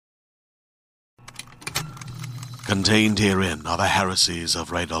Contained herein are the heresies of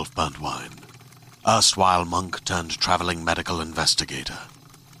Radolf Burntwine, erstwhile monk turned traveling medical investigator.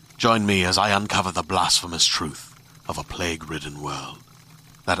 Join me as I uncover the blasphemous truth of a plague-ridden world,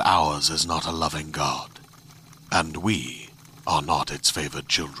 that ours is not a loving God, and we are not its favored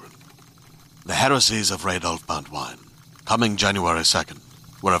children. The heresies of Radolf Burntwine, coming January 2nd,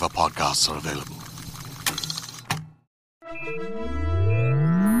 wherever podcasts are available.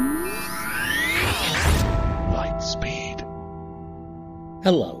 Lightspeed.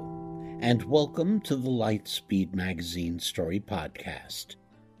 Hello, and welcome to the Lightspeed Magazine Story Podcast.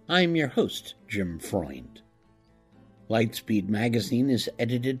 I'm your host, Jim Freund. Lightspeed Magazine is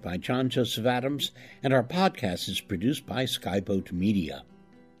edited by John Joseph Adams, and our podcast is produced by Skyboat Media.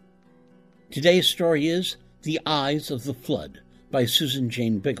 Today's story is The Eyes of the Flood by Susan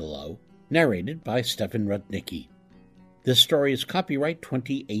Jane Bigelow, narrated by Stefan Rudnicki. This story is copyright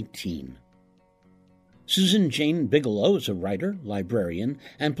 2018. Susan Jane Bigelow is a writer, librarian,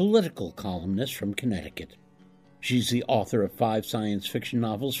 and political columnist from Connecticut. She's the author of 5 science fiction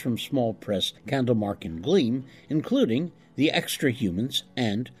novels from small press Candlemark and Gleam, including the Extra Humans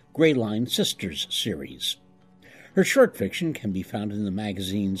and Gray Line Sisters series. Her short fiction can be found in the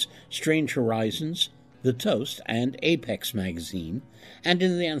magazines Strange Horizons, The Toast, and Apex magazine, and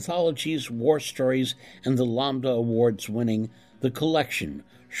in the anthologies War Stories and the Lambda Awards-winning The Collection,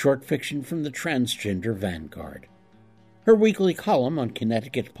 short fiction from the Transgender Vanguard. Her weekly column on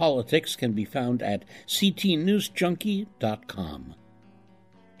Connecticut politics can be found at ctnewsjunkie.com.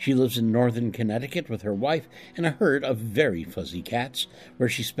 She lives in northern Connecticut with her wife and a herd of very fuzzy cats, where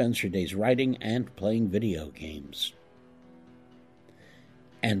she spends her days writing and playing video games.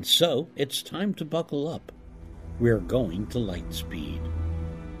 And so, it's time to buckle up. We're going to Lightspeed.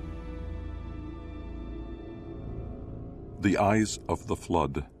 The Eyes of the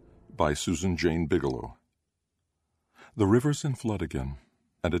Flood by Susan Jane Bigelow. The river's in flood again,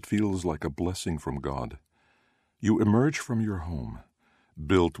 and it feels like a blessing from God. You emerge from your home,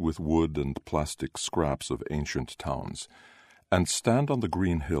 built with wood and plastic scraps of ancient towns, and stand on the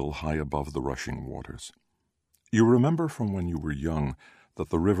green hill high above the rushing waters. You remember from when you were young that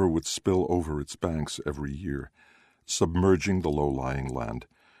the river would spill over its banks every year, submerging the low-lying land,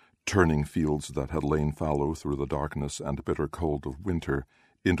 turning fields that had lain fallow through the darkness and bitter cold of winter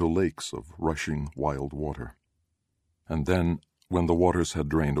into lakes of rushing wild water. And then, when the waters had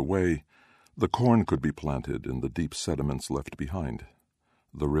drained away, the corn could be planted in the deep sediments left behind,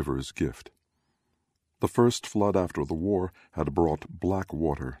 the river's gift. The first flood after the war had brought black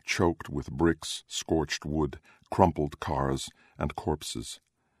water choked with bricks, scorched wood, crumpled cars, and corpses.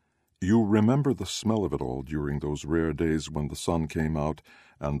 You remember the smell of it all during those rare days when the sun came out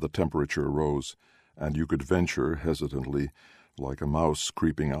and the temperature rose, and you could venture hesitantly, like a mouse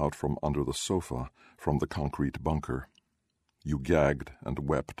creeping out from under the sofa, from the concrete bunker. You gagged and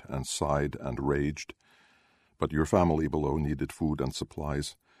wept and sighed and raged, but your family below needed food and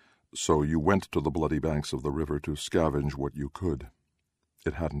supplies, so you went to the bloody banks of the river to scavenge what you could.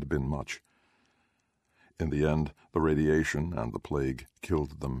 It hadn't been much. In the end, the radiation and the plague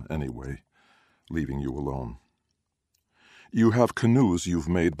killed them anyway, leaving you alone. You have canoes you've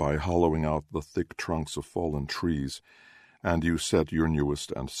made by hollowing out the thick trunks of fallen trees, and you set your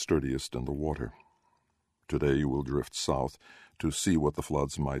newest and sturdiest in the water. Today you will drift south to see what the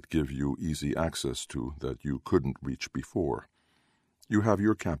floods might give you easy access to that you couldn't reach before. You have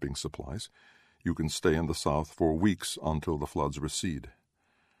your camping supplies. You can stay in the south for weeks until the floods recede.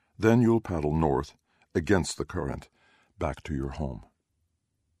 Then you'll paddle north, against the current, back to your home.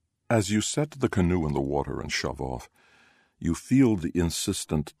 As you set the canoe in the water and shove off, you feel the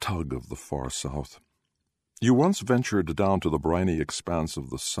insistent tug of the far south. You once ventured down to the briny expanse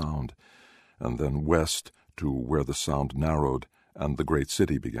of the Sound, and then west to where the Sound narrowed and the great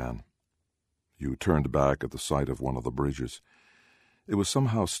city began. You turned back at the sight of one of the bridges. It was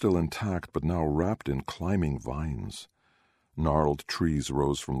somehow still intact, but now wrapped in climbing vines. Gnarled trees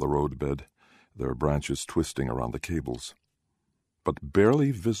rose from the roadbed, their branches twisting around the cables. But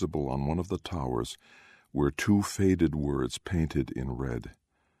barely visible on one of the towers were 2 faded words painted in red.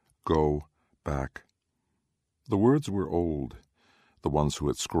 Go back. The words were old, the ones who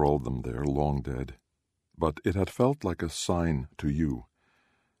had scrawled them there long dead, but it had felt like a sign to you.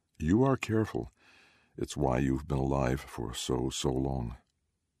 You are careful. It's why you've been alive for so long.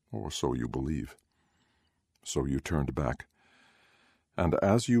 Or so you believe. So you turned back. And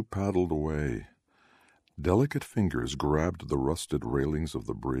as you paddled away, delicate fingers grabbed the rusted railings of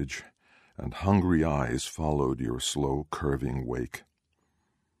the bridge, and hungry eyes followed your slow, curving wake.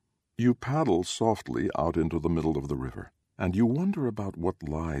 You paddle softly out into the middle of the river, and you wonder about what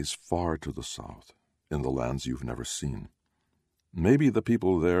lies far to the south, in the lands you've never seen. Maybe the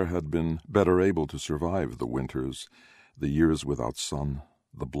people there had been better able to survive the winters, the years without sun,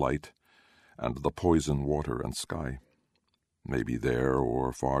 the blight, and the poison water and sky. Maybe there,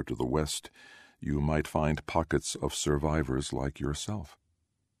 or far to the west, you might find pockets of survivors like yourself.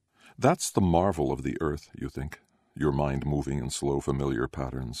 That's the marvel of the earth, you think, your mind moving in slow, familiar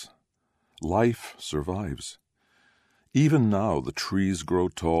patterns. Life survives. Even now the trees grow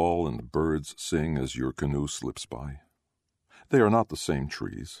tall and birds sing as your canoe slips by. They are not the same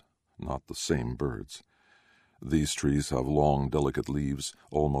trees, not the same birds. These trees have long, delicate leaves,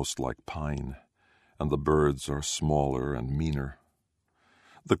 almost like pine, and the birds are smaller and meaner.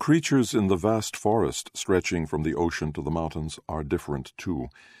 The creatures in the vast forest stretching from the ocean to the mountains are different, too,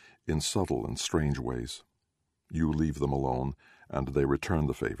 in subtle and strange ways. You leave them alone, and they return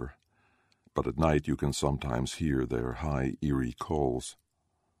the favor. But at night you can sometimes hear their high, eerie calls.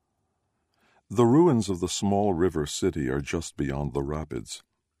 The ruins of the small river city are just beyond the rapids.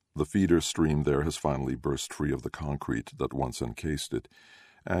 The feeder stream there has finally burst free of the concrete that once encased it,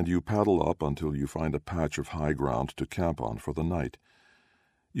 and you paddle up until you find a patch of high ground to camp on for the night.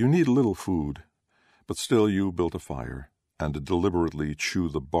 You need little food, but still you build a fire and deliberately chew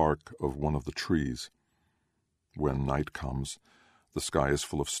the bark of one of the trees. When night comes, the sky is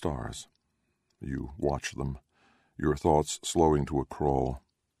full of stars. You watch them, your thoughts slowing to a crawl,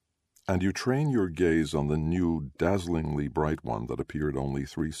 and you train your gaze on the new, dazzlingly bright one that appeared only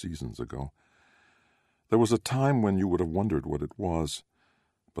 3 seasons ago. There was a time when you would have wondered what it was,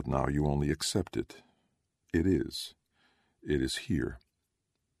 but now you only accept it. It is. It is here.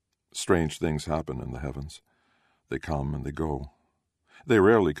 Strange things happen in the heavens. They come and they go. They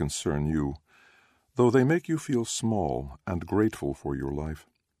rarely concern you, though they make you feel small and grateful for your life.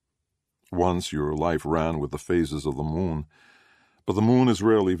 Once your life ran with the phases of the moon, but the moon is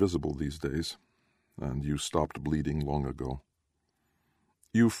rarely visible these days, and you stopped bleeding long ago.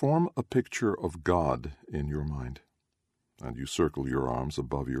 You form a picture of God in your mind, and you circle your arms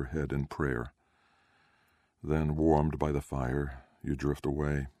above your head in prayer. Then, warmed by the fire, you drift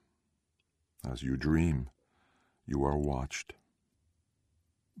away. As you dream, you are watched.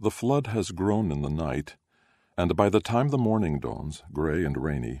 The flood has grown in the night, and by the time the morning dawns, gray and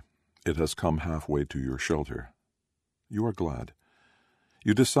rainy, it has come halfway to your shelter. You are glad.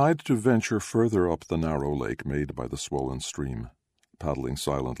 You decide to venture further up the narrow lake made by the swollen stream, paddling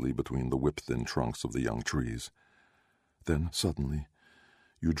silently between the whip-thin trunks of the young trees. Then, suddenly,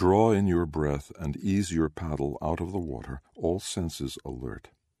 you draw in your breath and ease your paddle out of the water, all senses alert.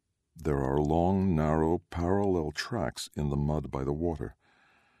 There are long, narrow, parallel tracks in the mud by the water.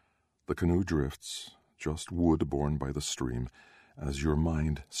 The canoe drifts, just wood borne by the stream, as your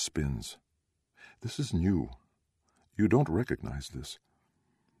mind spins. This is new. You don't recognize this.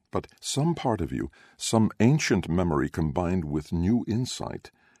 But some part of you, some ancient memory combined with new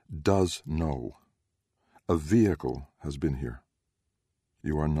insight, does know. A vehicle has been here.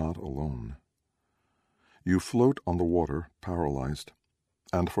 You are not alone. You float on the water, paralyzed,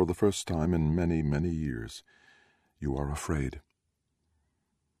 and for the first time in many, many years, you are afraid.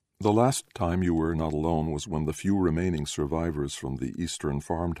 The last time you were not alone was when the few remaining survivors from the eastern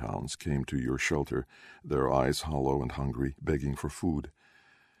farm towns came to your shelter, their eyes hollow and hungry, begging for food.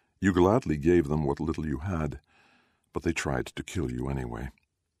 You gladly gave them what little you had, but they tried to kill you anyway.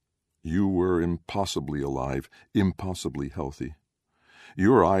 You were impossibly alive, impossibly healthy.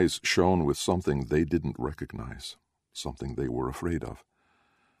 Your eyes shone with something they didn't recognize, something they were afraid of.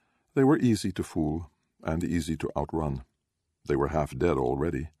 They were easy to fool and easy to outrun. They were half dead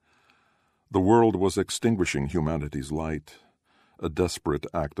already. The world was extinguishing humanity's light, a desperate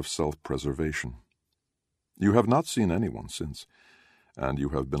act of self-preservation. You have not seen anyone since, and you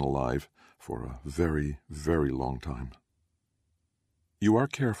have been alive for a very, very long time. You are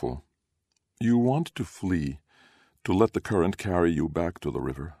careful. You want to flee, to let the current carry you back to the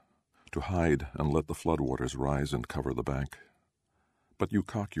river, to hide and let the floodwaters rise and cover the bank. But you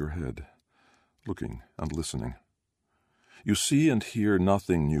cock your head, looking and listening. You see and hear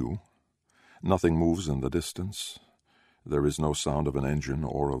nothing new. Nothing moves in the distance. There is no sound of an engine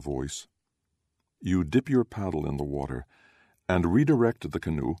or a voice. You dip your paddle in the water and redirect the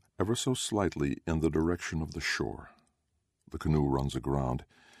canoe ever so slightly in the direction of the shore. The canoe runs aground,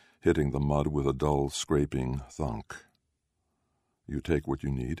 hitting the mud with a dull, scraping thunk. You take what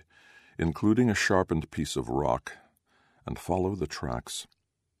you need, including a sharpened piece of rock, and follow the tracks.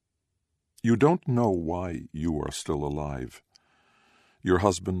 You don't know why you are still alive. Your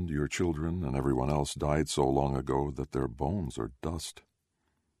husband, your children, and everyone else died so long ago that their bones are dust.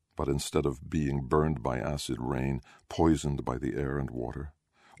 But instead of being burned by acid rain, poisoned by the air and water,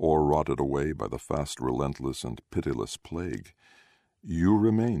 or rotted away by the fast, relentless, and pitiless plague. You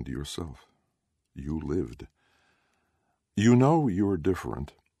remained yourself. You lived. You know you're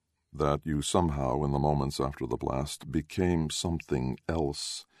different, that you somehow, in the moments after the blast, became something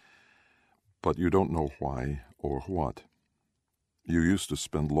else, but you don't know why or what. You used to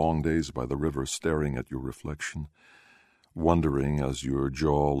spend long days by the river staring at your reflection, wondering as your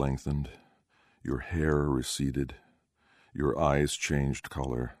jaw lengthened, your hair receded, your eyes changed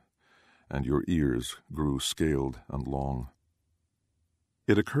color, and your ears grew scaled and long.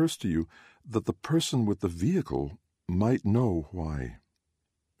 It occurs to you that the person with the vehicle might know why.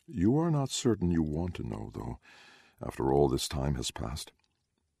 You are not certain you want to know, though, after all this time has passed.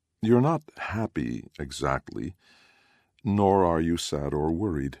 You're not happy exactly, nor are you sad or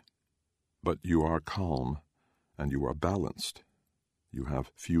worried, but you are calm and you are balanced. You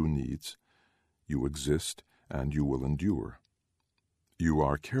have few needs. You exist and you will endure. You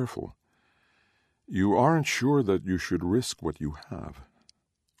are careful. You aren't sure that you should risk what you have.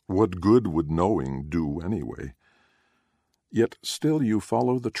 What good would knowing do anyway? Yet still you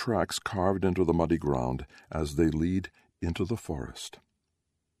follow the tracks carved into the muddy ground as they lead into the forest.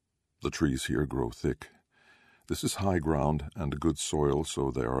 The trees here grow thick. This is high ground and good soil,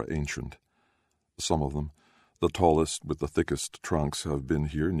 so they are ancient. Some of them, the tallest with the thickest trunks, have been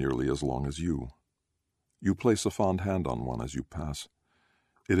here nearly as long as you. You place a fond hand on one as you pass.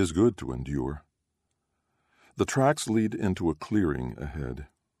 It is good to endure. The tracks lead into a clearing ahead.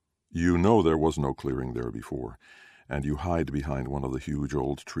 You know there was no clearing there before, and you hide behind one of the huge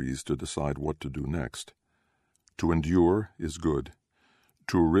old trees to decide what to do next. To endure is good.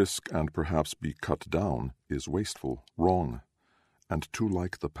 To risk and perhaps be cut down is wasteful, wrong, and too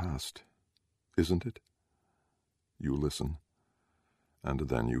like the past, isn't it? You listen, and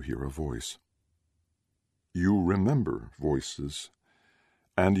then you hear a voice. You remember voices,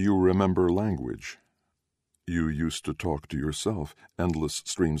 and you remember language. You used to talk to yourself, endless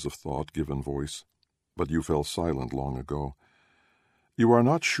streams of thought given voice, but you fell silent long ago. You are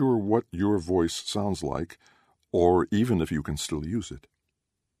not sure what your voice sounds like, or even if you can still use it.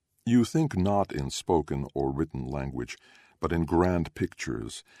 You think not in spoken or written language, but in grand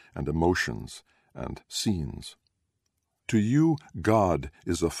pictures and emotions and scenes. To you, God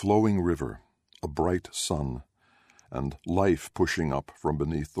is a flowing river, a bright sun, and life pushing up from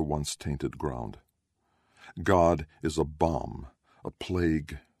beneath the once tainted ground. God is a bomb, a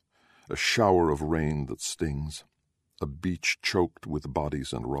plague, a shower of rain that stings, a beach choked with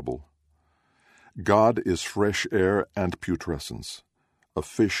bodies and rubble. God is fresh air and putrescence, a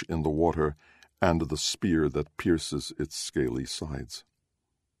fish in the water, and the spear that pierces its scaly sides.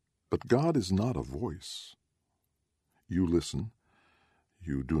 But God is not a voice. You listen.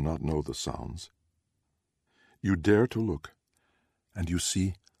 You do not know the sounds. You dare to look, and you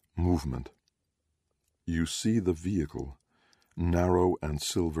see movement. You see the vehicle, narrow and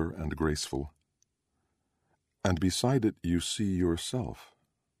silver and graceful, and beside it you see yourself.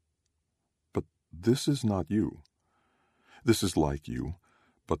 But this is not you. This is like you,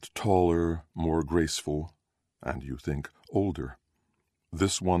 but taller, more graceful, and you think older.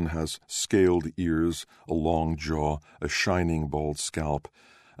 This one has scaled ears, a long jaw, a shining bald scalp,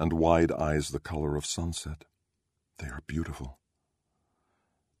 and wide eyes the color of sunset. They are beautiful.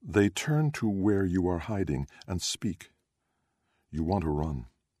 They turn to where you are hiding and speak. You want to run.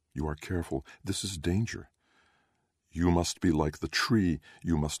 You are careful. This is danger. You must be like the tree.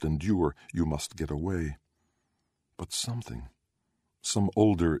 You must endure. You must get away. But something, some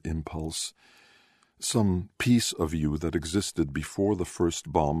older impulse, some piece of you that existed before the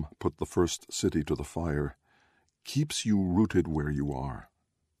first bomb put the first city to the fire, keeps you rooted where you are.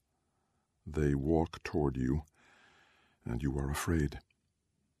 They walk toward you, and you are afraid.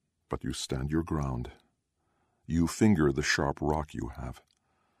 But you stand your ground. You finger the sharp rock you have.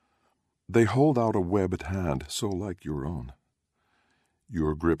 They hold out a webbed hand so like your own.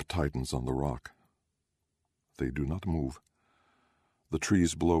 Your grip tightens on the rock. They do not move. The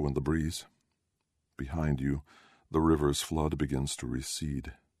trees blow in the breeze. Behind you, the river's flood begins to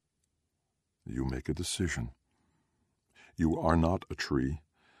recede. You make a decision. You are not a tree,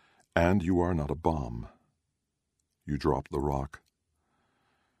 and you are not a bomb. You drop the rock.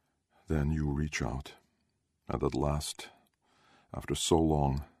 Then you reach out, and at last, after so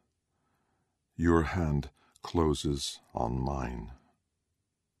long, your hand closes on mine.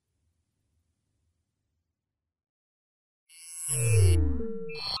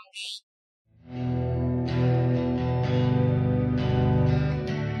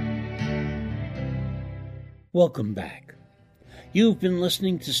 Welcome back. You've been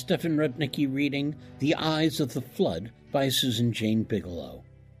listening to Stephen Rudnicki reading The Eyes of the Flood by Susan Jane Bigelow.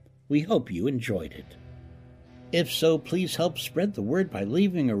 We hope you enjoyed it. If so, please help spread the word by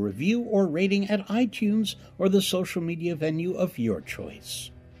leaving a review or rating at iTunes or the social media venue of your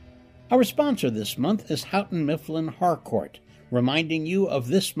choice. Our sponsor this month is Houghton Mifflin Harcourt, reminding you of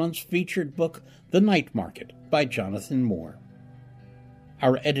this month's featured book, The Night Market, by Jonathan Moore.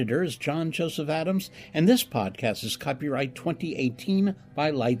 Our editor is John Joseph Adams, and this podcast is copyright 2018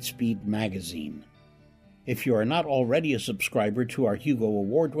 by Lightspeed Magazine. If you are not already a subscriber to our Hugo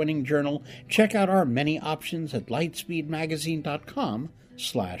Award-winning journal, check out our many options at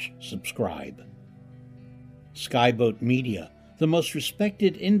lightspeedmagazine.com/subscribe. Skyboat Media, the most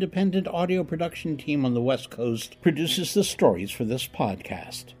respected independent audio production team on the West Coast, produces the stories for this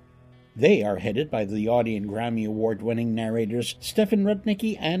podcast. They are headed by the Audie and Grammy Award-winning narrators Stefan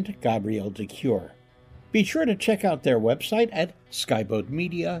Rudnicki and Gabrielle DeCure. Be sure to check out their website at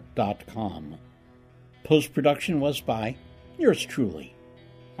skyboatmedia.com. Post-production was by yours truly.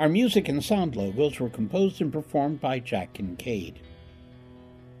 Our music and sound logos were composed and performed by Jack Kincaid.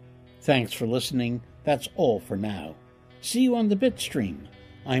 Thanks for listening. That's all for now. See you on the Bitstream.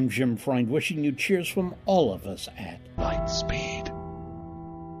 I'm Jim Freund, wishing you cheers from all of us at Lightspeed.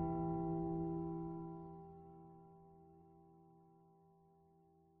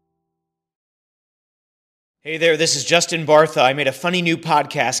 Hey there, this is Justin Bartha. I made a funny new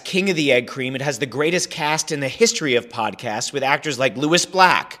podcast, King of the Egg Cream. It has the greatest cast in the history of podcasts with actors like Louis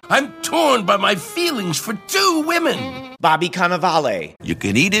Black. I'm torn by my feelings for two women. Bobby Cannavale. You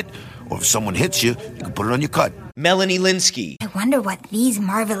can eat it, or if someone hits you, you can put it on your cut. Melanie Linsky. I wonder what these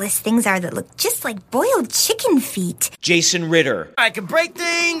marvelous things are that look just like boiled chicken feet. Jason Ritter. I can break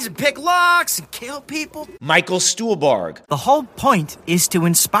things and pick locks and kill people. Michael Stuhlbarg. The whole point is to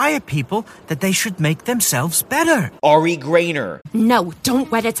inspire people that they should make themselves better. Ari Grainer. No,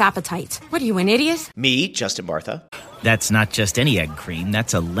 don't whet its appetite. What are you, an idiot? Me, Justin Bartha. That's not just any egg cream,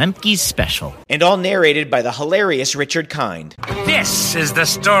 that's a Lemke's special. And all narrated by the hilarious Richard Kind. This is the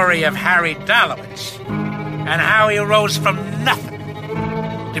story of Harry Dalowitz and how he rose from nothing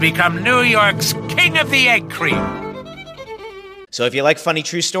to become New York's King of the Egg Cream. So if you like funny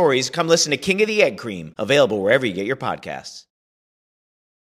true stories, come listen to King of the Egg Cream, available wherever you get your podcasts.